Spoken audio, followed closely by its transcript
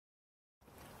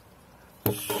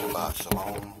Shabbat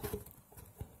Shalom.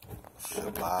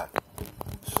 Shabbat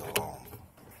Shalom.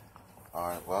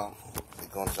 Alright, well, we're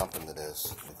going to jump into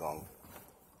this. We're going to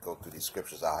go through these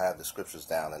scriptures. I'll have the scriptures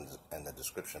down in the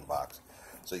description box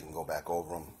so you can go back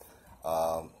over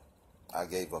them. I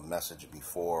gave a message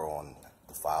before on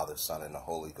the Father, Son, and the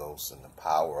Holy Ghost and the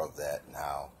power of that and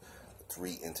how the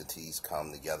three entities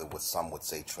come together with, some would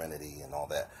say, Trinity and all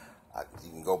that. You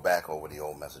can go back over the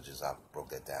old messages. I broke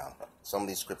that down. Some of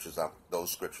these scriptures,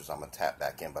 those scriptures I'm going to tap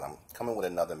back in, but I'm coming with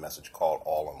another message called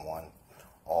All in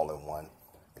One,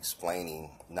 explaining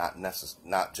not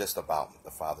just about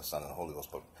the Father, Son, and the Holy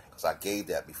Ghost, but because I gave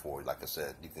that before. Like I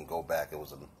said, you can go back. It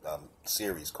was a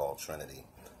series called Trinity.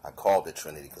 I called it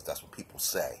Trinity because that's what people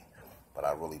say, but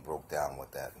I really broke down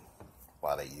what that,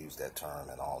 why they use that term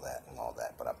and all that.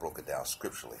 But I broke it down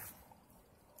scripturally.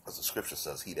 Because the scripture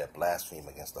says, he that blasphemes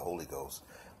against the Holy Ghost,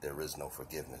 there is no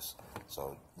forgiveness.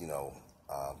 So,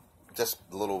 just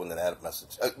a little into that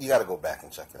message. You got to go back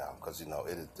and check it out. Because,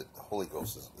 the Holy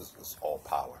Ghost is all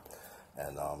power.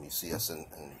 And you see us in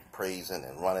praising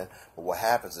and running. But what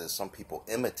happens is some people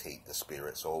imitate the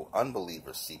Spirit. So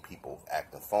unbelievers see people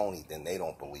acting phony, then they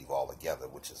don't believe altogether,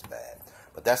 which is bad.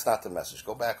 But that's not the message.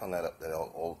 Go back on that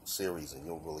old series and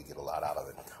you'll really get a lot out of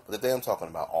it. But today I'm talking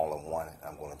about all in one.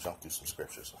 I'm going to jump through some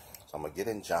scriptures. So I'm going to get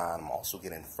in John. I'm also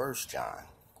getting 1 John.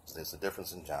 So there's a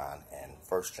difference in John and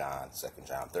 1 John, 2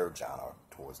 John, 3 John are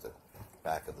towards the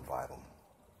back of the Bible.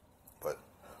 But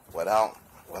without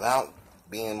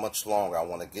being much longer, I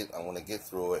want to get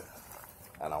through it,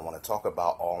 and I want to talk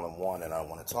about all in one, and I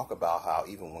want to talk about how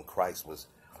even when Christ was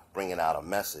bringing out a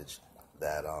message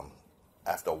that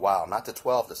after a while, not the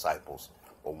 12 disciples,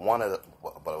 but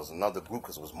but it was another group,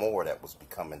 because it was more that was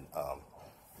becoming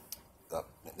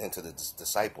into the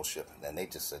discipleship, and they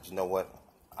just said, you know what,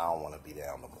 I don't want to be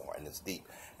down no more, and it's deep.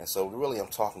 And so really I'm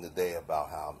talking today about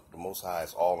how the Most High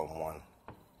is all in one,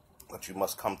 but you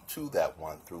must come to that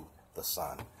one through the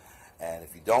Son. And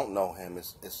if you don't know him,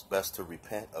 it's best to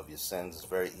repent of your sins. It's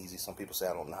very easy. Some people say,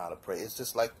 I don't know how to pray. It's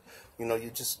just like, you're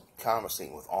just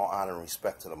conversing with all honor and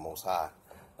respect to the Most High.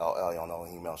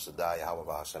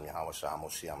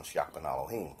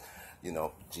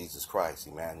 Jesus Christ,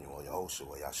 Emmanuel,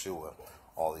 Yehoshua, Yahshua,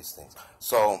 all these things.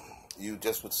 So you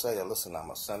just would say, listen,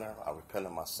 I'm a sinner. I repent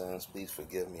of my sins. Please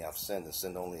forgive me. I've sinned and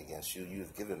sinned only against you.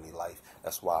 You've given me life.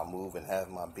 That's why I move and have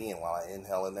my being while I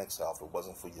inhale and exhale. If it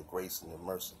wasn't for your grace and your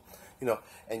mercy.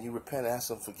 And you repent, ask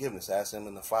him forgiveness. Ask him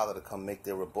and the Father to come make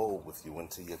their abode with you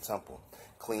into your temple.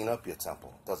 Clean up your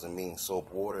temple. Doesn't mean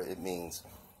soap water. It means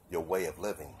your way of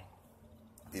living.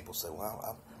 People say,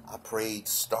 well, I prayed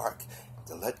stark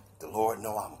to let the Lord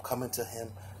know I'm coming to him.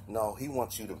 No, he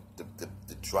wants you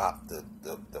to drop the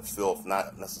filth,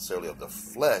 not necessarily of the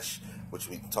flesh, which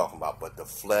we're talking about, but the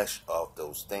flesh of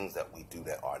those things that we do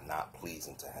that are not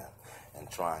pleasing to him, and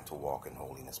trying to walk in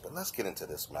holiness. But let's get into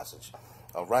this message.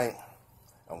 All right?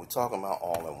 And we're talking about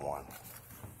all in one.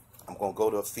 I'm going to go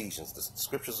to Ephesians. The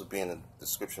scriptures will be in the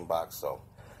description box, so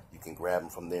you can grab them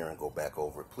from there and go back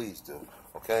over it. Please do.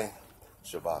 Okay?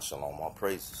 Shabbat Shalom. All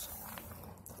praises.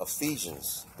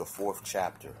 Ephesians, the 4th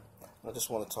chapter. I just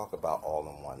want to talk about all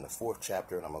in one. The 4th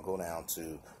chapter, and I'm going to go down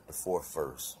to the 4th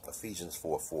verse. Ephesians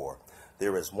 4:4.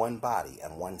 There is one body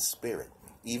and one spirit,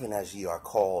 even as ye are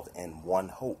called in one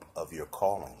hope of your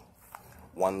calling.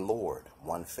 One Lord,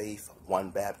 one faith,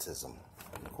 one baptism.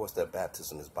 And of course, that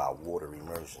baptism is by water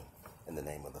immersion in the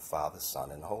name of the Father,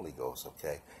 Son, and the Holy Ghost.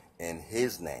 Okay? In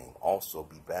his name. Also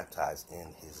be baptized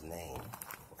in his name.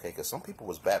 Okay, because some people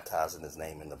was baptized in his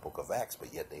name in the book of Acts,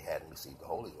 but yet they hadn't received the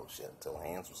Holy Ghost yet until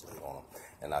hands was laid on them.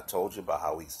 And I told you about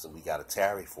how we got to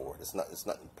tarry for it. It's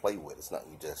nothing to play with. It's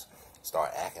nothing you just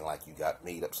start acting like you got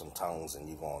made up some tongues and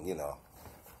you're going,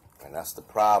 And that's the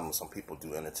problem. Some people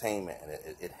do entertainment, and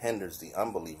it hinders the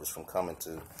unbelievers from coming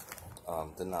to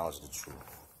the knowledge of the truth.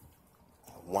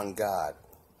 One God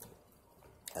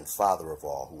and Father of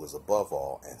all, who is above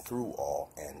all and through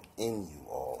all and in you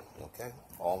all. Okay?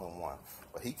 All in one.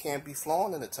 But he can't be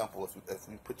flowing in the temple if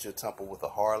you put your temple with a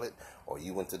harlot, or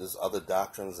you went to this other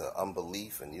doctrines of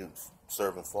unbelief and you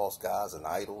serving false gods and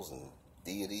idols and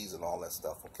deities and all that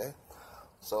stuff. Okay?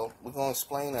 So we're going to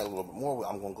explain that a little bit more.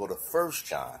 I'm going to go to 1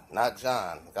 John, not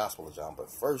John, the Gospel of John, but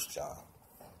 1 John.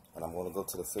 And I'm going to go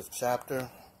to the 5th chapter,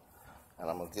 and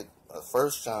I'm going to get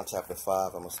 1 John chapter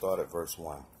 5. I'm going to start at verse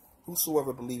 1.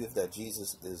 Whosoever believeth that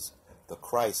Jesus is the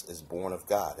Christ is born of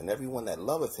God, and everyone that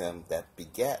loveth him that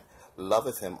begat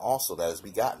loveth him also that is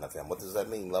begotten of him. What does that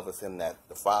mean? Loveth him that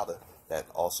the Father that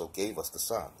also gave us the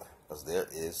Son. Because there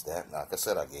is that, like I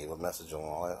said, I gave a message on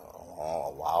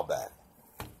a while back.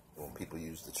 When people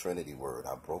use the Trinity word,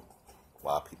 I broke A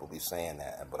lot of people be saying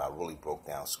that, but I really broke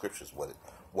down scriptures,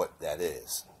 what that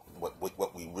is,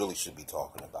 what we really should be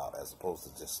talking about, as opposed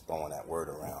to just throwing that word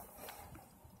around.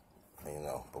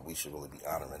 But we should really be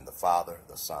honoring the Father,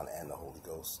 the Son, and the Holy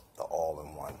Ghost, the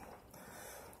all-in-one.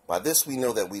 By this we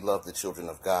know that we love the children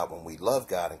of God when we love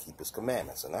God and keep His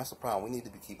commandments. And that's the problem. We need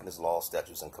to be keeping His laws,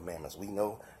 statutes, and commandments. We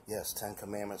know, yes, 10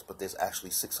 commandments, but there's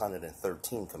actually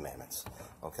 613 commandments.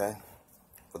 Okay?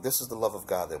 But this is the love of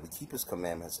God, that we keep His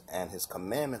commandments, and His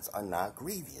commandments are not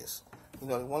grievous. They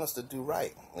want us to do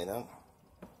right,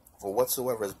 For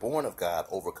whatsoever is born of God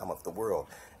overcometh the world.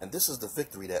 And this is the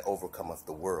victory that overcometh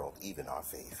the world, even our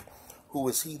faith. Who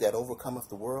is he that overcometh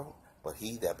the world? But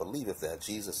he that believeth that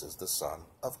Jesus is the Son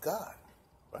of God.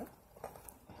 Right?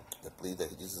 That believe that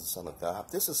Jesus is the Son of God.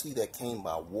 This is he that came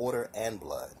by water and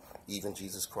blood, even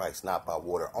Jesus Christ, not by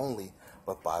water only,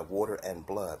 but by water and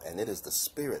blood. And it is the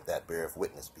Spirit that beareth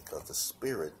witness, because the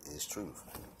Spirit is truth.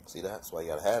 See that? That's why you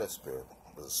got to have the Spirit.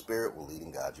 Because the Spirit will lead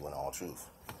and guide you in all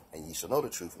truth. And ye shall know the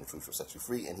truth, and the truth shall set you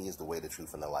free, and He is the way, the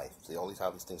truth, and the life. See,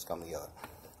 how these things come together.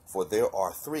 For there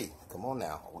are three. Come on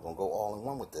now. We're going to go all in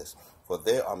one with this. For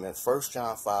there are, in 1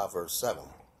 John 5, verse 7.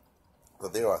 For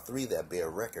there are three that bear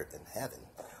record in heaven,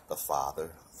 the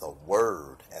Father, the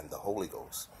Word, and the Holy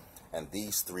Ghost. And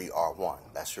these three are one.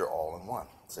 That's your all in one.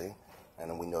 See? And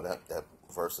then we know that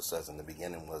verse that says, in the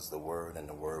beginning was the Word, and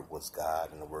the Word was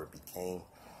God, and the Word became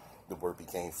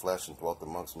flesh and dwelt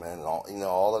amongst men, and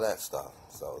all of that stuff.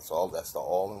 So that's the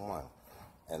all-in-one.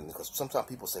 And because sometimes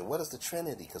people say, what is the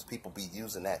Trinity? Because people be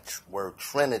using that word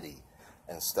Trinity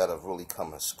instead of really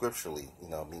coming scripturally.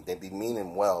 They be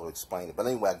meaning well to explain it. But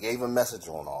anyway, I gave a message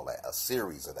on all that, a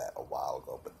series of that a while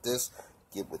ago. But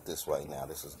get with this right now.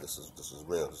 This is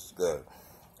real. This is good.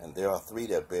 And there are three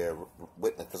that bear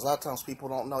witness. Because a lot of times people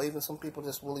don't know. Even some people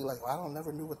just really like, well,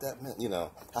 never knew what that meant.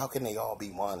 How can they all be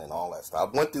one and all that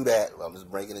stuff? I went through that. I'm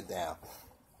just breaking it down.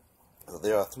 So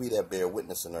there are three that bear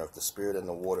witness in earth, the Spirit and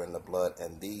the water and the blood.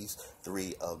 And these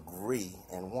three agree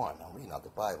in one. I'm reading out the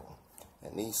Bible.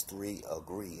 And these three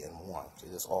agree in one. See,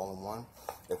 this all in one.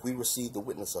 If we receive the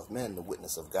witness of men, the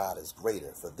witness of God is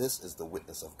greater. For this is the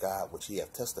witness of God, which He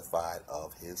hath testified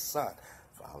of His Son.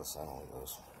 Father, Son, Holy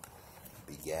Ghost.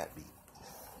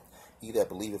 He that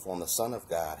believeth on the Son of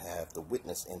God hath the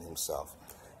witness in himself.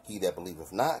 He that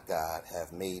believeth not God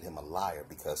hath made him a liar,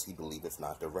 because he believeth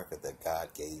not the record that God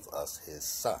gave us His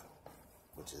Son,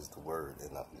 which is the Word.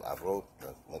 And I wrote,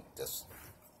 just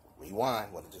rewind,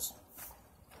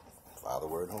 Father,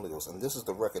 Word, and Holy Ghost. And this is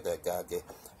the record that God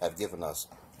have given us,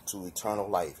 to eternal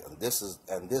life. And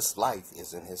this life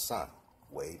is in His Son.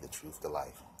 Way, the truth, the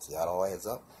life. See how it all adds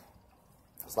up?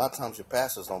 A lot of times your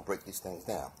pastors don't break these things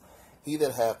down. He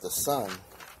that hath the Son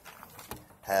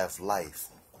hath life,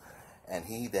 and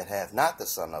he that hath not the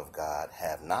Son of God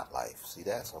hath not life. See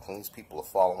that? So these people are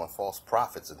following false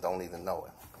prophets and don't even know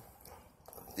it.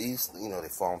 These, they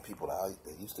following people that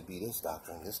they used to be this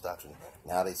doctrine.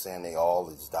 Now they saying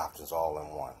these doctrines all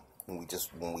in one.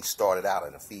 When we started out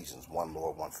in Ephesians, one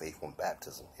Lord, one faith, one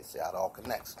baptism. You see how it all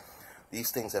connects.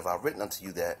 These things have I written unto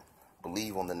you that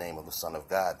believe on the name of the Son of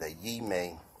God, that ye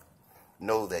may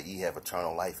know that ye have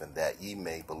eternal life, and that ye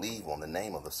may believe on the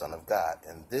name of the Son of God.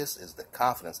 And this is the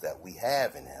confidence that we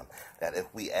have in Him, that if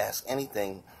we ask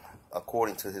anything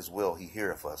according to His will, He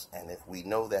heareth us. And if we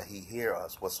know that He hear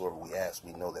us, whatsoever we ask,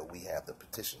 we know that we have the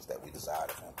petitions that we desire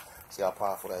of Him. See how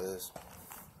powerful that is?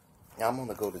 Now I'm going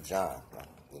to go to John.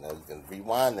 You can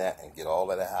rewind that and get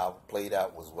all of that, how it played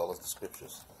out, as well as the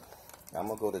scriptures. Now I'm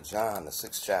going to go to John, the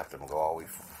 6th chapter. I'm going to go all the way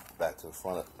back to the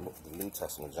front of the New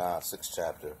Testament, John 6th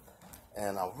chapter.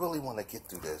 And I really want to get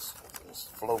through this.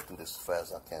 Just flow through this as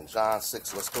fast as I can. John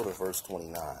 6, let's go to verse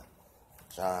 29.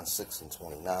 John 6 and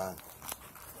 29.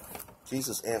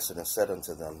 Jesus answered and said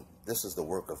unto them, this is the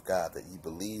work of God, that ye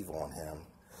believe on Him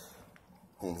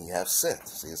whom He hath sent.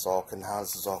 See, how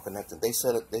this is all connected. They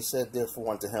said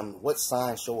therefore unto Him, what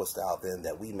sign showest thou then,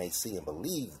 that we may see and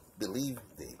believe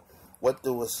thee? What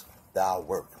doest thou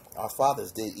work? Our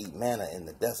fathers did eat manna in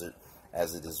the desert,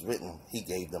 as it is written, He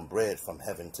gave them bread from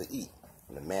heaven to eat.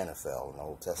 And the manna fell in the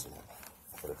Old Testament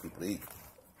for the people to eat.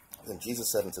 Then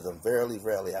Jesus said unto them, verily,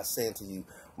 verily, I say unto you,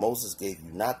 Moses gave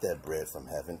you not that bread from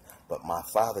heaven, but my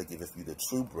Father giveth you the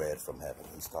true bread from heaven.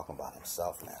 He's talking about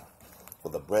Himself now. For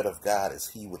the bread of God is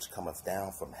He which cometh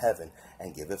down from heaven,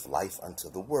 and giveth life unto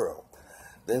the world.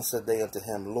 Then said they unto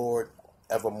Him, Lord,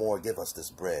 evermore give us this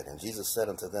bread. And Jesus said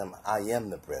unto them, I am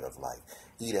the bread of life.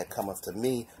 He that cometh to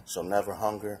me shall never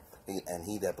hunger, and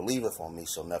he that believeth on me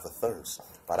shall never thirst.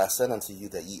 But I said unto you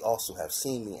that ye also have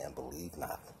seen me, and believe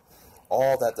not.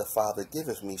 All that the Father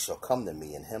giveth me shall come to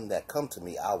me, and him that come to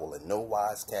me I will in no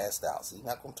wise cast out. So you're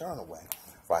not going to turn away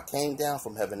For I came down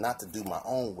from heaven not to do my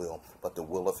own will, but the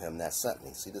will of him that sent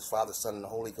me. See, this Father, Son, and the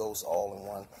Holy Ghost all in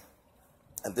one.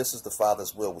 And this is the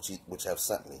Father's will which have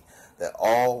sent me, that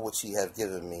all which he hath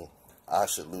given me, I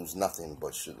should lose nothing,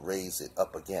 but should raise it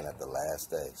up again at the last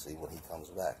day. See, when he comes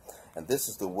back. And this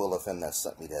is the will of him that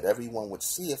sent me, that everyone which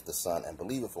seeth the Son and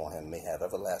believeth on him may have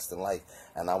everlasting life,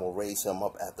 and I will raise him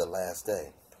up at the last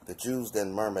day. The Jews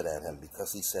then murmured at him,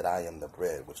 because he said, I am the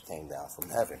bread which came down from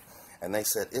heaven. And they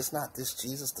said, Is not this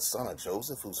Jesus the son of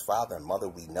Joseph, whose father and mother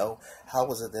we know? How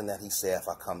was it then that he saith,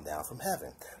 I come down from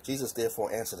heaven? Jesus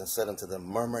therefore answered and said unto them,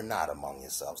 Murmur not among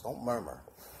yourselves. Don't murmur.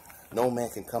 No man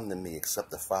can come to me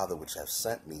except the Father which hath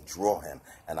sent me draw him,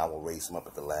 and I will raise him up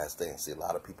at the last day. And see, a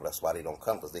lot of people, that's why they don't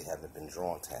come, because they haven't been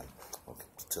drawn to him,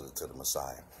 to the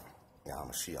Messiah,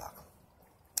 Mashiach.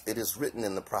 It is written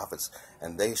in the prophets,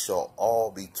 and they shall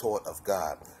all be taught of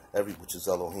God, every which is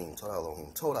Elohim,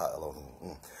 Todah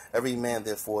Elohim. Every man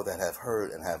therefore that have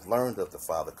heard and have learned of the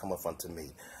Father cometh unto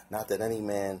me. Not that any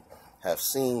man have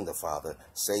seen the Father,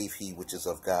 save he which is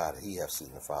of God. He have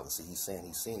seen the Father. See, he's saying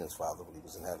he's seen his Father when he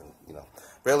was in heaven.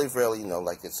 Verily, verily,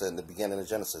 like it said in the beginning of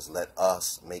Genesis, let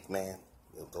us make man.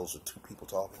 Those are two people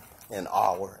talking in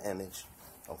our image.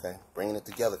 Okay, bringing it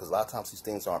together, because a lot of times these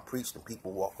things aren't preached and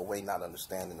people walk away not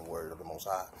understanding the word of the Most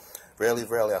High. Verily,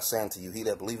 verily, I say unto you, he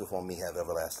that believeth on me have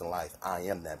everlasting life. I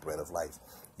am that bread of life.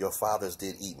 Your fathers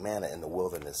did eat manna in the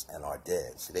wilderness and are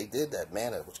dead. See, they did that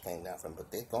manna which came down from,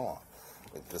 but they're gone.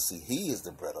 But see, he is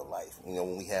the bread of life.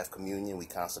 When we have communion, we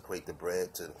consecrate the bread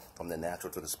from the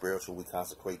natural to the spiritual. We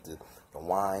consecrate the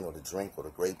wine or the drink or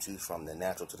the grape juice from the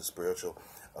natural to the spiritual,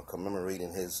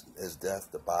 commemorating his death,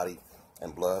 the body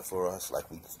and blood for us,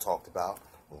 like we talked about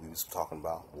when we was talking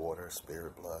about water,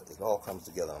 spirit, blood. It all comes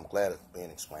together. I'm glad it's being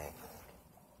explained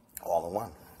all in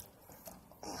one.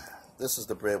 This is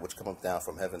the bread which cometh down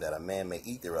from heaven, that a man may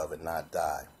eat thereof and not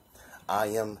die. I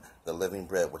am the living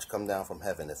bread which come down from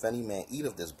heaven. If any man eat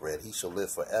of this bread, he shall live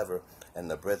forever.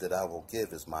 And the bread that I will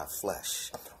give is my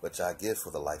flesh, which I give for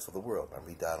the life of the world.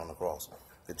 Remember, he died on the cross.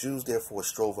 The Jews therefore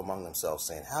strove among themselves,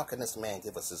 saying, How can this man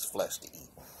give us his flesh to eat?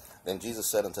 Then Jesus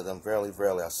said unto them, Verily,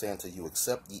 verily, I say unto you,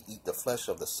 except ye eat the flesh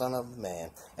of the Son of Man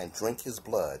and drink his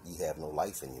blood, ye have no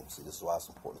life in you. See, this is why it's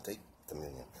important to take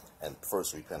communion and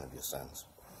first repent of your sins.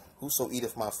 Whoso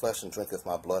eateth my flesh and drinketh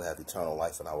my blood hath eternal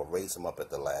life, and I will raise him up at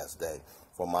the last day.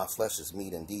 For my flesh is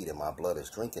meat indeed, and my blood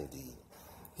is drink indeed.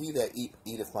 He that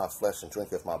eateth my flesh and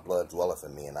drinketh my blood dwelleth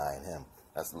in me, and I in him.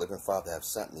 As the living Father hath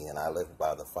sent me, and I live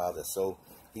by the Father, so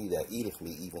he that eateth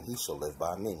me, even he shall live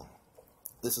by me.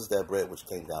 This is that bread which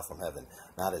came down from heaven,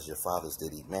 not as your fathers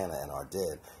did eat manna and are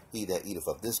dead. He that eateth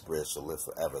of this bread shall live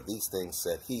forever. These things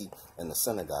said he in the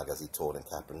synagogue, as he taught in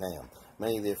Capernaum.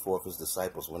 Many therefore of his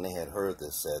disciples, when they had heard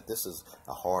this, said, This is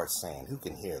a hard saying. Who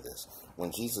can hear this?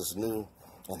 When Jesus knew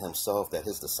in himself that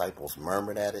his disciples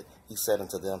murmured at it, he said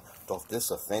unto them, Doth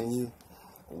this offend you?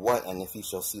 What, and if ye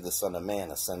shall see the Son of Man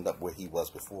ascend up where he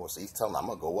was before? So he's telling them, I'm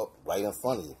going to go up right in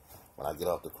front of you when I get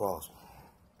off the cross.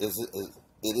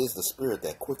 It is the spirit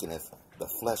that quickeneth, the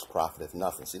flesh profiteth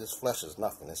nothing. See, this flesh is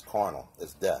nothing. It's carnal.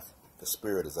 It's death. The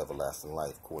spirit is everlasting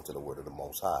life, according to the word of the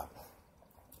Most High.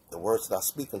 The words that I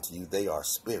speak unto you, they are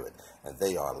spirit, and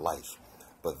they are life.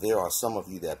 But there are some of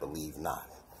you that believe not.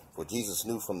 For Jesus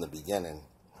knew from the beginning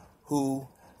who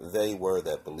they were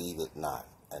that believed it not,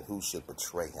 and who should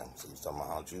betray him. So he's talking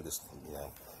about how Judas,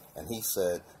 And he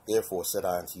said, Therefore said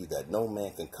I unto you that no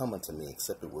man can come unto me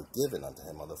except it were given unto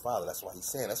him of the Father. That's why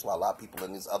he's saying. That's why a lot of people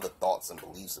in these other thoughts and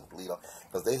beliefs and believe,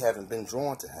 because they haven't been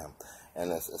drawn to him.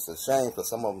 And it's a shame, because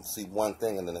some of them see one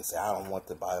thing and then they say, I don't want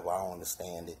the Bible, I don't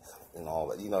understand it, and all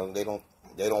that.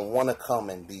 They don't want to come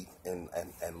and be and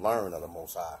learn of the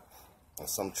Most High. And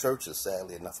some churches,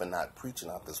 sadly enough, are not preaching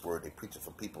out this word. They're preaching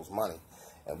for people's money.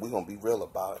 And we're going to be real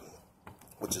about it,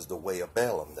 which is the way of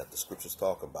Balaam that the scriptures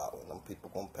talk about. And them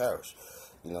people going to perish.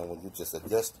 When you just said,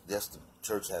 yes, the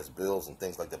church has bills and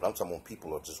things like that. But I'm talking when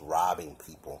people are just robbing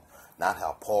people. Not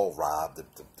how Paul robbed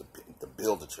to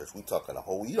build the church. We talking the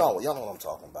whole, y'all know what I'm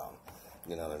talking about.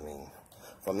 You know what I mean?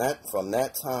 From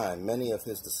that time, many of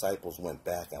his disciples went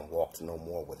back and walked no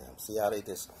more with him. See how they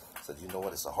just said, you know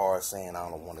what, it's a hard saying, I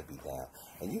don't want to be down.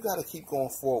 And you got to keep going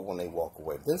forward when they walk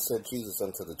away. Then said Jesus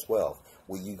unto the 12,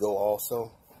 Will you go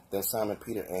also? Then Simon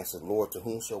Peter answered, Lord, to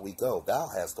whom shall we go? Thou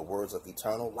hast the words of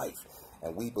eternal life,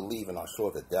 and we believe and are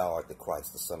sure that thou art the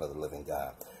Christ, the Son of the living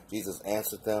God. Jesus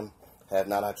answered them, Have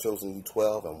not I chosen you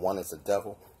 12, and one is a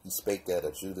devil? He spake that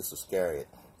of Judas Iscariot.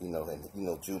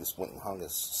 Judas went and hung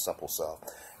his supple self,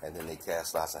 and then they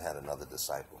cast lots and had another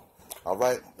disciple. All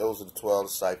right, those are the 12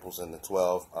 disciples and the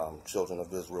 12 children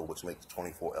of Israel, which make the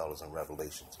 24 elders in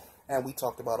Revelations. And we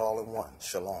talked about all in one.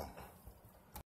 Shalom.